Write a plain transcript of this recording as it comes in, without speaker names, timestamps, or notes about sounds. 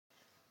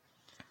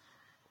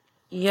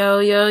Yo,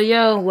 yo,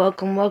 yo,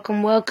 welcome,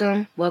 welcome,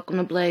 welcome. Welcome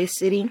to Blaze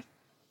City.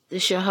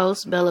 This is your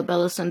host,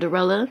 Bella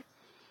Cinderella.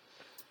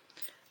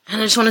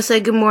 And I just want to say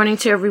good morning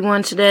to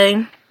everyone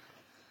today.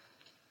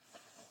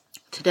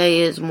 Today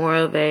is more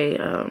of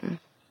a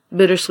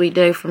bittersweet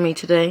day for me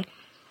today.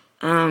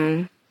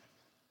 Today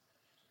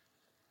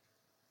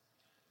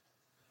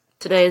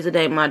is the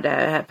day my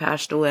dad had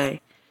passed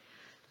away.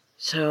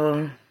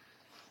 So,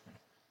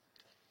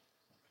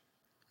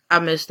 I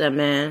miss that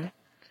man.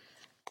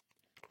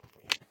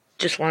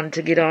 Just wanted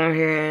to get on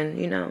here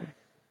and,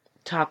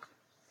 talk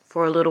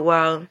for a little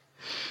while.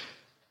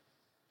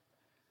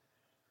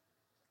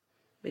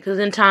 Because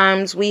in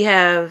times we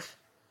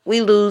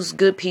lose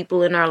good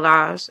people in our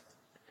lives.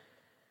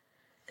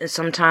 And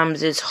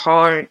sometimes it's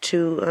hard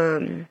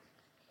to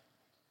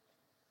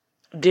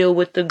deal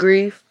with the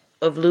grief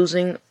of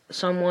losing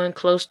someone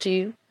close to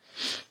you.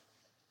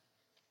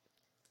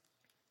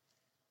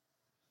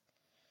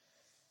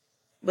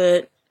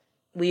 But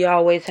we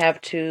always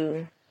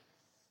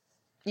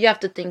you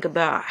have to think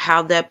about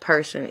how if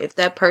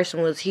that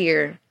person was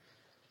here,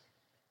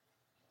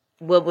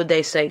 what would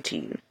they say to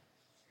you?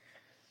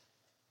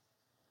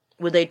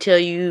 Would they tell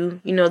you,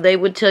 they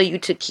would tell you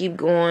to keep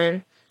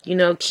going,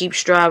 keep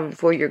striving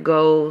for your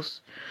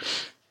goals.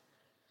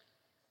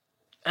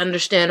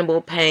 Understandable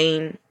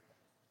pain.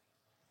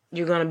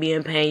 You're going to be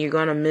in pain. You're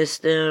going to miss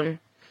them.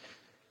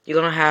 You're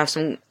going to have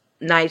some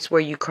nights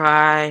where you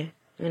cry,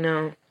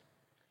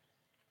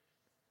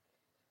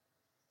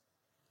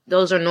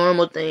 Those are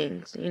normal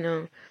things,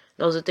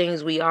 Those are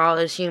things we all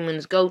as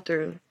humans go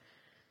through.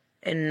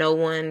 And no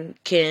one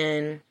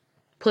can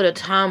put a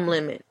time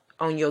limit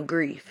on your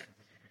grief.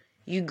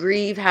 You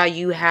grieve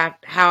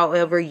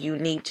however you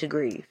need to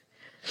grieve.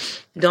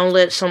 Don't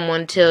let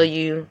someone tell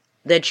you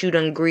that you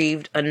done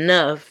grieved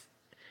enough,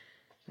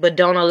 but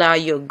don't allow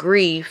your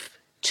grief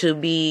to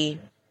be,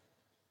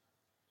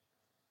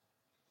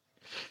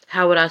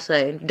 how would I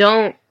say,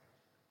 don't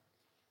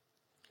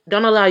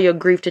allow your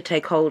grief to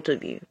take hold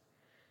of you.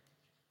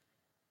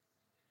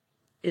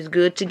 It's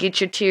good to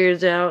get your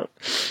tears out,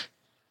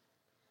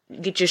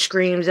 get your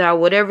screams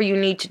out, whatever you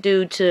need to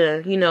do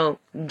to,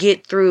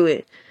 get through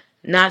it.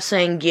 Not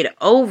saying get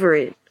over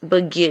it,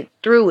 but get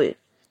through it.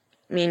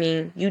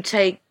 Meaning you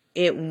take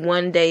it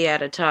one day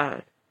at a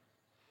time.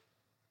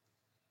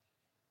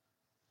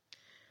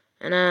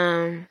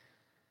 And,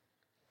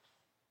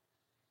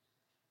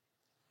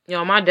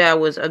 my dad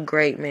was a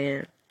great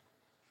man.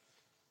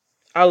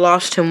 I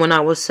lost him when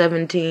I was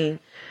 17,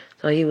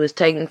 so he was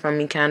taken from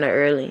me kind of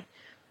early.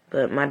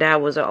 But my dad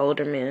was an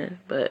older man,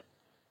 but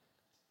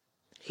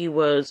he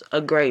was a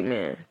great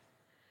man.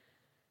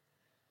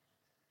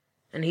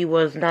 And he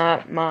was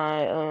not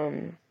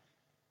my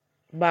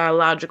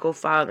biological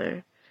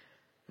father,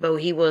 but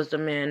he was the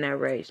man that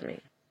raised me.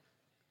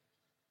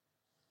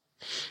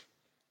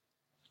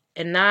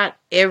 And not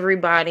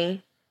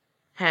everybody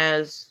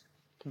has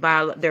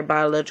their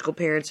biological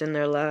parents in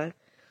their life.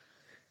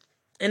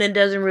 And it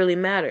doesn't really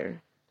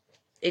matter.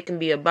 It can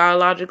be a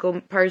biological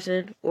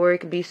person or it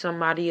can be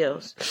somebody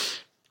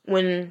else.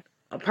 When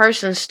a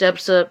person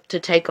steps up to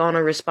take on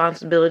a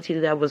responsibility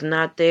that was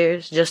not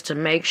theirs, just to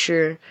make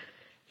sure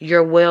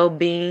your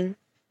well-being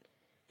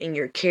and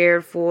you're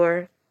cared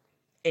for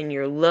and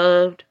you're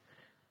loved,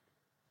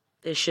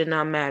 it should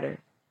not matter.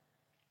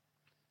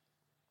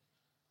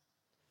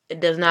 It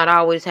does not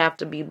always have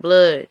to be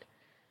blood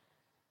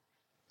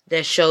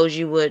that shows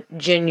you what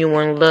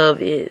genuine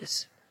love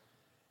is.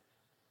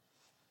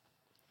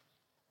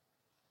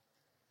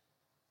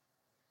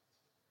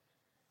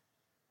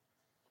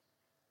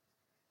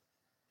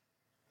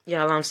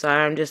 Y'all, I'm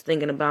sorry. I'm just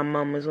thinking about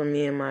moments with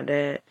me and my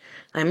dad.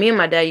 Like, me and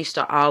my dad used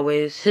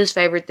to his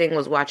favorite thing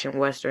was watching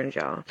Westerns,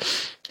 y'all.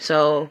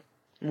 So,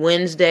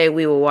 Wednesday,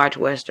 we would watch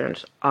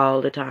Westerns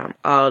all the time,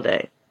 all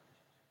day.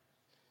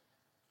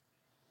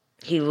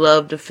 He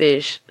loved to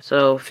fish,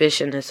 so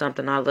fishing is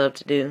something I love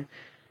to do.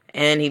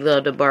 And he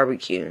loved to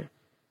barbecue.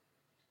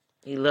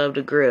 He loved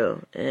to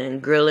grill.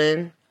 And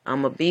grilling,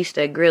 I'm a beast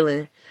at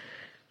grilling.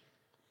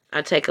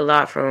 I take a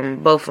lot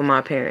from both of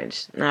my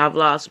parents. Now, I've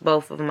lost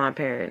both of my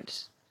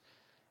parents.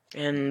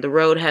 And the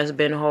road has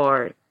been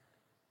hard.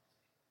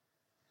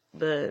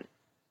 But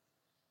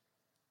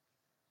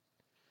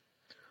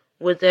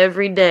with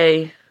every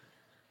day,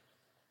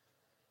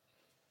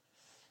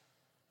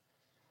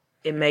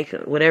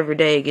 with every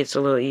day it gets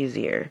a little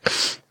easier.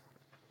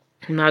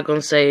 I'm not going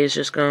to say it's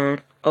just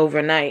going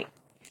overnight.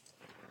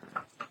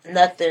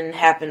 Nothing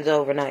happens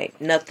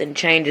overnight. Nothing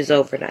changes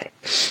overnight.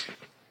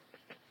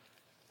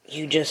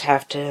 You just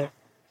have to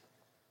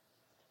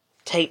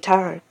take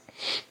time.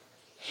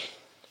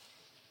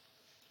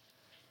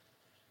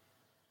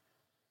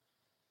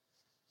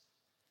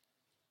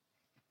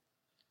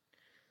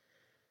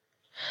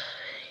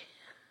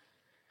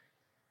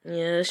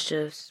 Yeah,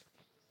 it's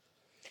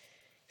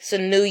a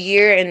new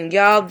year, and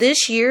y'all,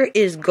 this year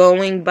is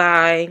going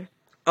by,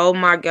 oh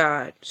my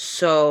God,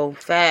 so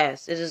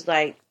fast. It is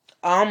like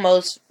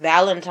almost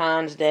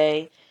Valentine's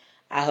Day.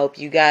 I hope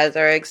you guys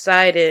are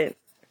excited.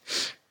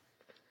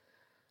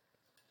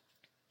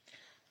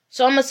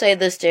 So I'm going to say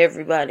this to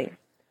everybody.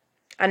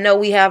 I know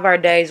we have our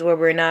days where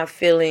we're not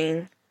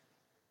feeling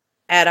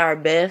at our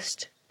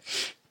best.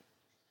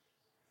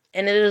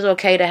 And it is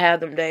okay to have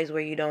them days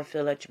where you don't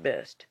feel at your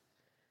best.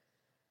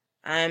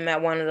 I am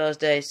at one of those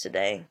days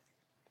today.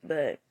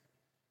 But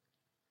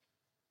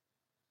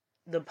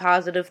the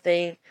positive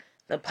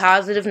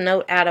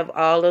note out of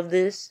all of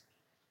this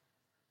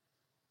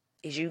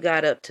is you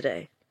got up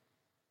today.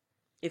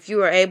 If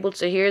you are able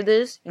to hear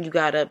this, you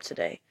got up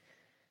today.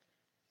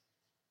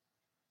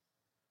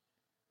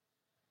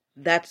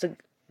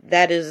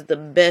 That is the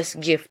best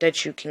gift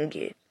that you can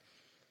get.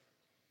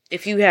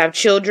 If you have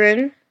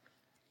children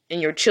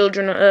and your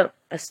children are up,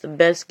 that's the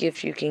best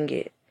gift you can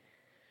get.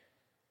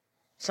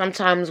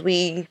 Sometimes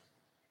we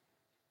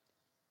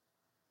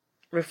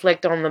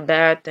reflect on the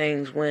bad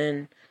things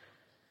when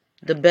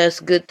the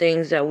best good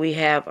things that we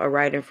have are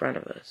right in front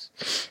of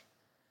us.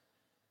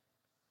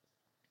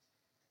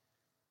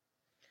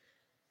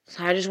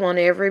 So I just want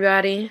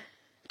everybody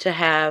to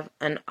have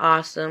an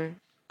awesome,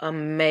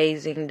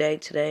 amazing day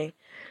today.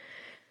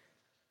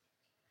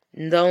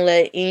 Don't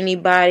let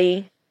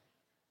anybody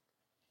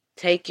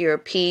take your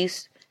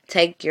peace,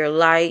 take your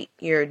light,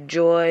 your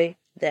joy,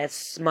 that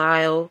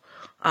smile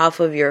off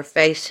of your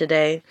face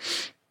today.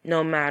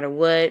 No matter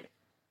what,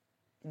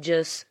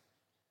 just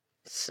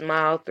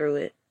smile through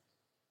it.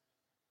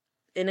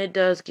 And it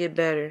does get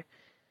better.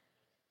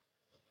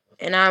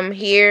 And I'm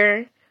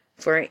here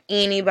for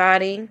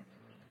anybody.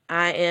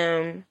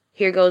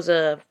 Here's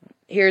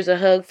a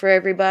hug for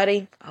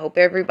everybody. I hope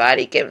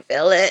everybody can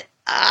feel it.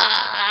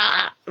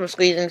 I'm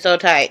squeezing so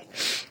tight.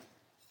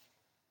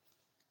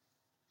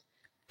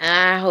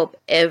 I hope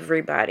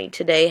everybody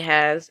today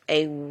has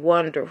a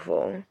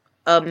wonderful,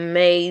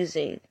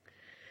 amazing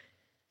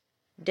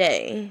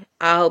day.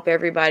 I hope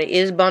everybody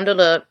is bundled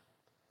up.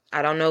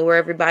 I don't know where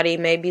everybody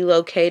may be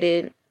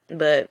located,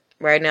 but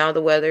right now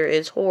the weather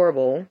is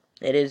horrible.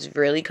 It is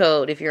really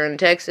cold. If you're in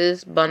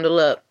Texas, bundle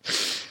up.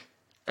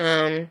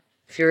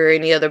 If you're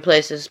any other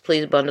places,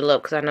 please bundle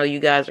up because I know you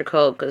guys are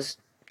cold because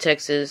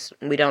Texas,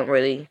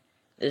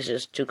 it's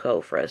just too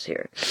cold for us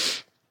here.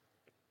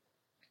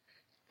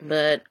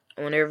 But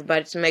I want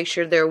everybody to make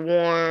sure they're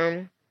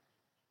warm.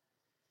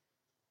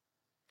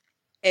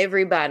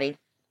 Everybody,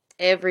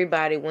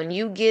 when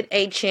you get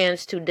a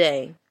chance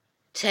today,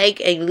 take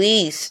at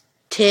least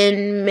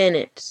 10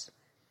 minutes.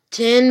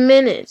 10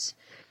 minutes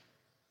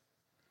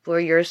for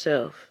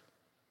yourself.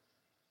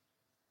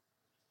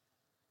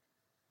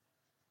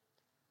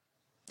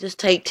 Just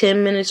take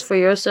 10 minutes for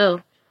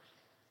yourself.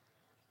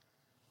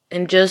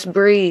 And just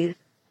breathe.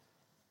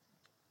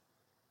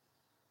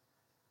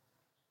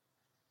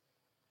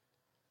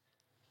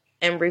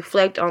 And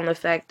reflect on the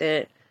fact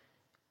that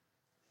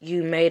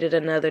you made it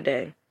another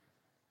day.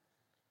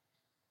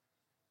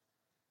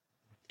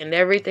 And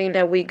everything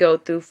that we go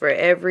through for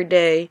every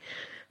day,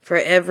 for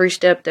every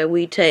step that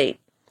we take,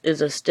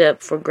 is a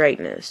step for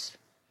greatness.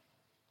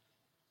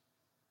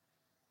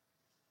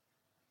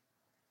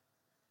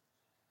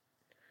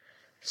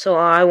 So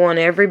I want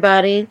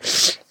everybody,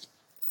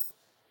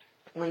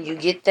 when you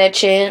get that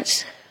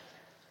chance,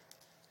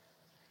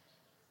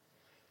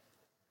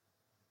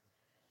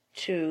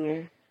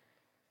 to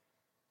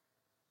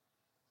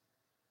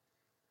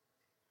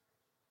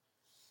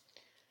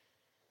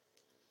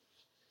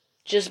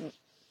just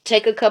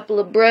take a couple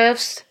of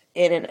breaths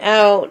in and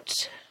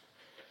out.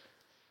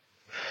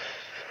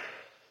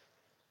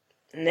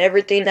 And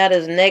everything that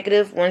is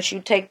negative, once you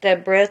take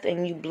that breath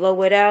and you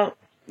blow it out,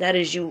 that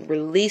is you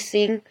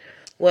releasing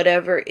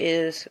whatever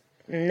is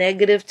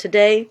negative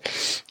today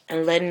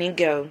and letting it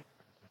go.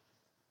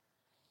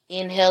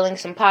 Inhaling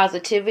some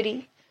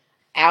positivity,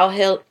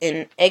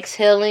 and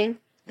exhaling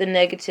the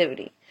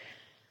negativity.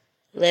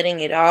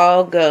 Letting it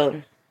all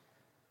go.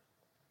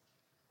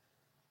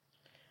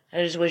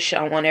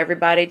 I want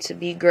everybody to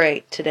be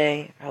great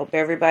today. I hope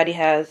everybody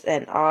has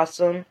an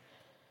awesome,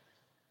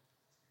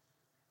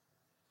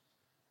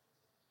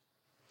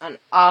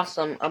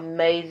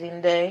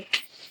 amazing day.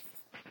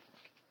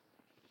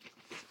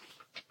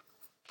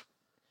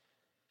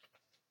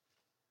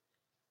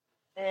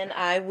 And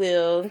I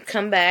will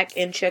come back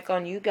and check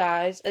on you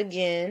guys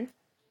again.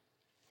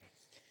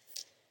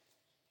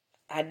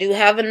 I do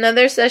have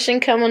another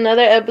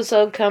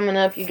episode coming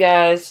up, you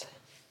guys.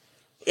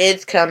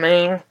 It's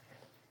coming.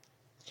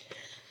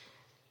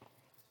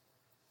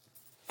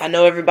 I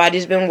know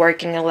everybody's been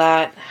working a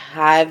lot.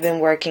 I've been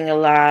working a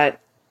lot.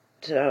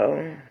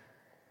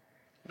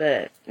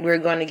 But we're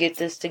going to get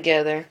this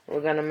together.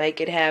 We're going to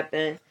make it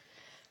happen.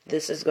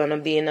 This is going to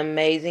be an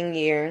amazing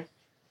year.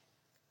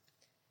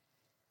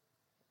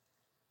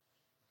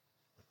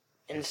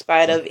 In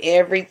spite of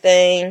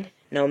everything,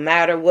 no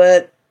matter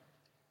what,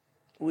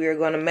 we are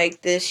going to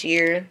make this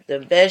year the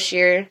best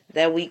year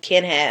that we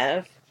can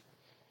have.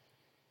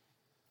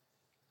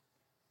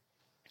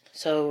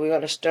 So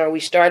we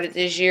started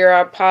this year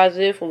out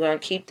positive. We're going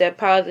to keep that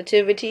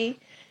positivity.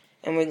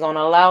 And we're going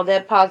to allow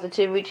that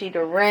positivity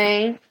to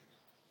reign.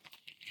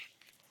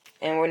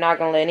 And we're not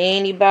going to let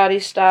anybody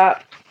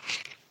stop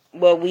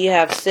what we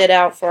have set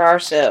out for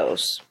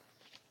ourselves.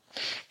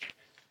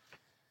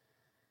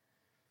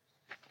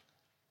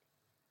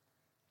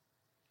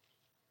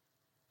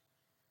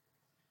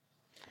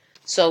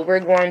 So we're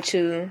going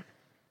to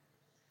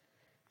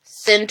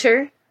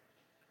center,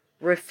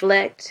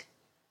 reflect,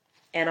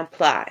 and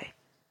apply.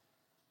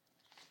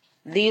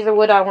 These are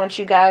what I want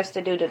you guys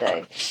to do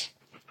today.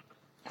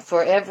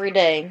 For every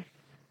day,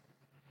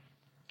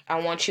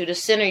 I want you to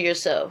center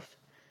yourself.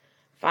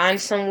 Find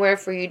somewhere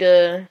for you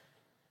to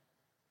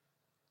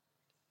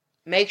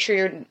make sure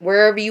you're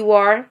wherever you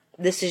are.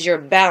 This is your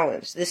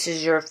balance. This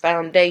is your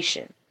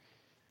foundation.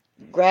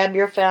 Grab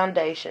your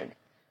foundation.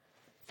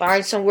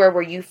 Find somewhere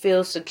where you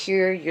feel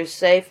secure, you're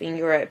safe, and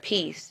you're at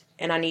peace.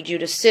 And I need you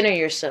to center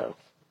yourself.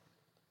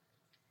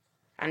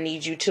 I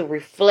need you to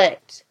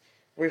reflect.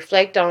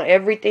 Reflect on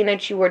everything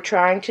that you are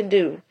trying to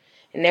do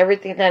and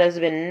everything that has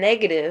been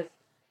negative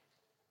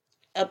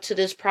up to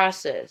this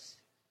process.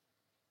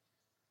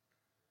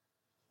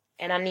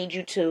 And I need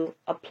you to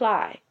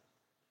apply.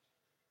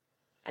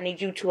 I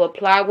need you to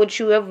apply what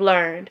you have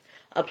learned.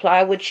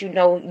 Apply what you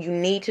know you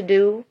need to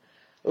do.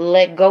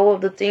 Let go of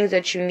the things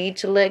that you need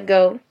to let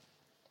go.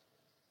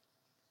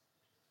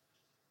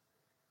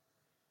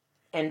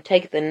 And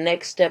take the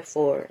next step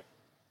forward.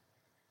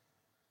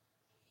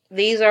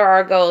 These are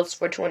our goals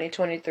for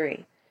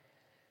 2023.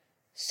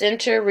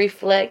 Center,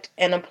 reflect,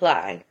 and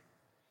apply.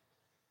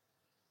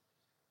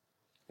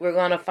 We're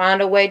going to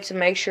find a way to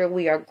make sure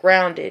we are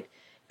grounded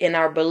in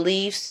our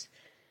beliefs,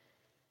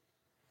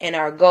 in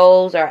our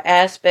goals, our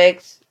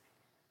aspects.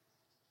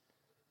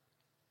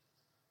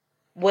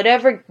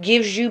 Whatever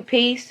gives you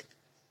peace,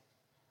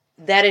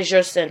 that is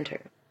your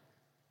center.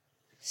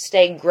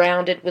 Stay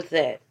grounded with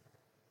that.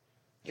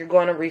 You're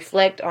going to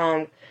reflect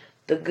on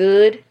the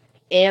good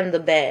and the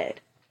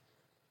bad.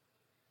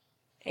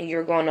 And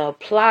you're going to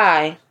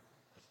apply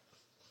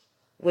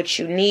what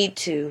you need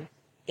to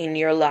in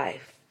your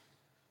life.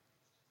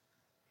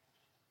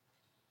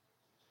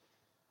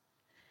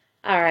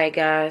 Alright,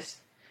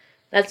 guys.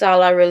 That's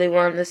all I really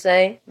wanted to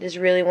say. Just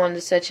really wanted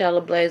to set y'all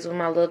ablaze with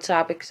my little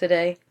topics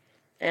today.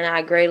 And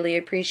I greatly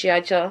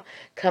appreciate y'all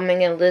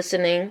coming and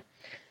listening,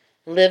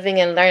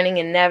 living and learning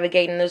and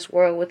navigating this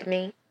world with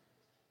me.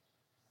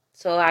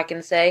 So I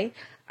can say,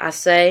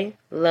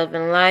 love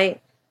and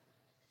light.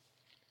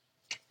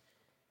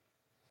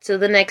 Till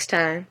the next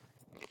time.